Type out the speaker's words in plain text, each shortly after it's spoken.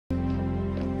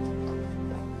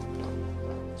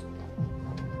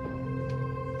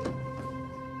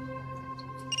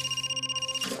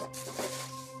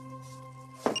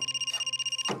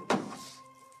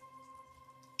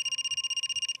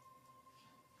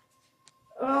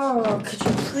Oh, could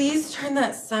you please turn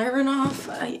that siren off?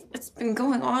 It's been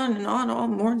going on and on all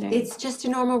morning. It's just a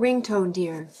normal ringtone,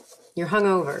 dear. You're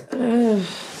hungover.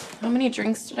 How many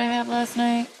drinks did I have last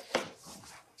night?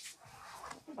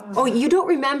 Oh, you don't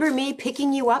remember me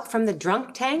picking you up from the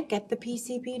drunk tank at the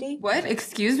PCPD? What?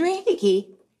 Excuse me?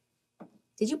 Kiki,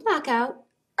 did you black out?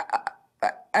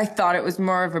 I thought it was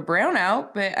more of a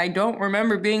brownout, but I don't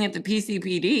remember being at the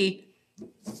PCPD.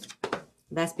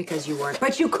 That's because you weren't.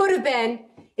 But you could have been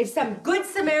if some good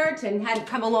Samaritan hadn't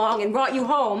come along and brought you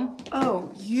home.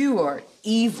 Oh, you are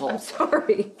evil. I'm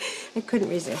sorry. I couldn't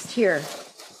resist. Here,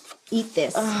 eat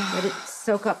this. Let it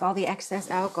soak up all the excess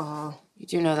alcohol. You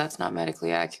do know that's not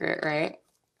medically accurate, right?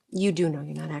 You do know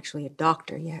you're not actually a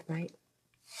doctor yet, right?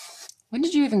 When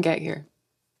did you even get here?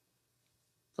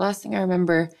 The last thing I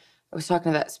remember, I was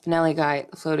talking to that Spinelli guy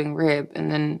at the Floating Rib,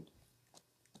 and then...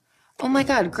 Oh my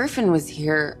God, Griffin was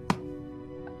here.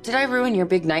 Did I ruin your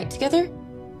big night together?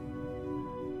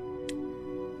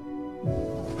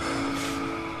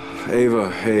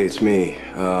 Ava, hey, it's me.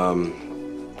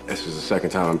 This is the second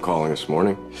time I'm calling this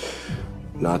morning.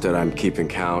 Not that I'm keeping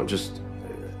count, just...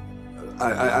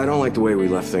 I don't like the way we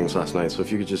left things last night, so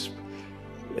if you could just...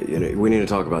 You know, we need to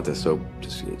talk about this, so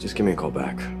just give me a call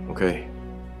back, okay?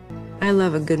 I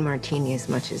love a good martini as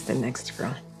much as the next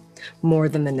girl. More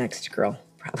than the next girl,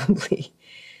 probably.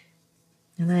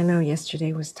 And I know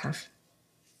yesterday was tough.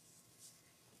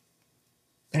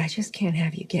 But I just can't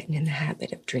have you getting in the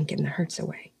habit of drinking the hurts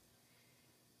away.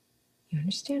 You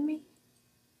understand me?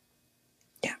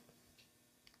 Yeah.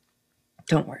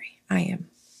 Don't worry, I am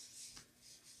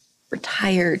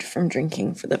retired from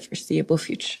drinking for the foreseeable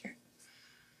future.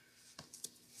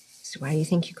 So why do you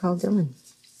think you called Dylan?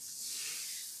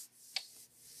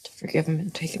 To forgive him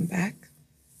and take him back?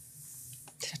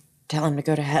 To tell him to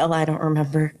go to hell? I don't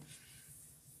remember.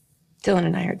 Dylan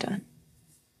and I are done.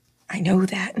 I know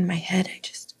that in my head.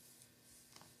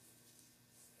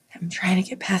 I'm trying to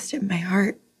get past it in my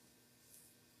heart.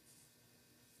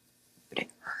 But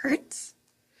it hurts.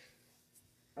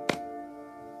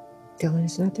 Dylan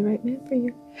is not the right man for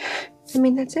you. I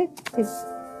mean, that's it.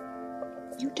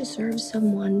 You deserve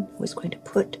someone who is going to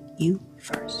put you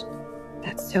first.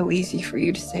 That's so easy for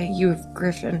you to say. You have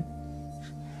Griffin.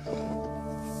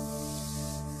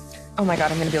 Oh my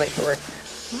God, I'm gonna be late for work.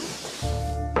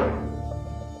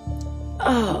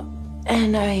 Oh,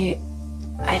 and I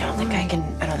don't think I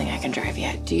can drive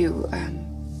yet. Do you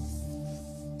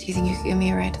think you could give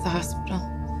me a ride to the hospital?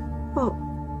 Well,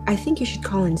 I think you should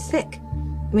call in sick.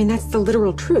 I mean, that's the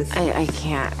literal truth. I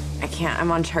can't.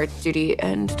 I'm on charge duty,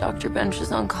 and Dr. Bench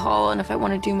is on call, and if I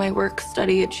want to do my work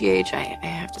study at GH, I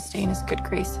have to stay in his good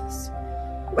graces.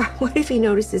 What if he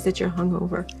notices that you're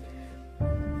hungover?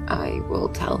 I will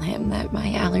tell him that my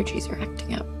allergies are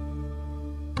acting up.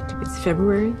 It's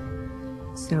February,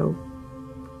 so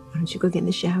why don't you go get in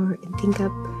the shower and think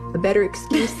up a better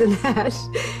excuse than that,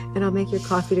 and I'll make your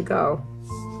coffee to go.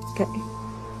 Okay?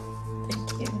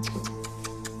 Thank you.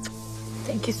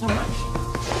 Thank you so much.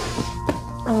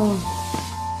 Oh.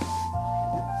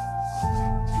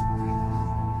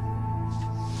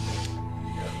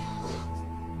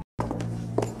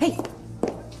 Hey!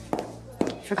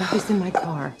 Forgot this in my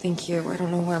car. Thank you. I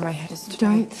don't know where my head is today.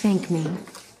 Don't thank me.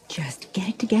 Just get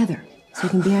it together so you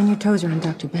can be on your toes around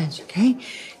Dr. Bench, okay?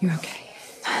 You're okay.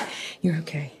 You're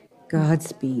okay.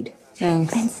 Godspeed.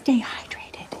 Thanks. And stay hydrated.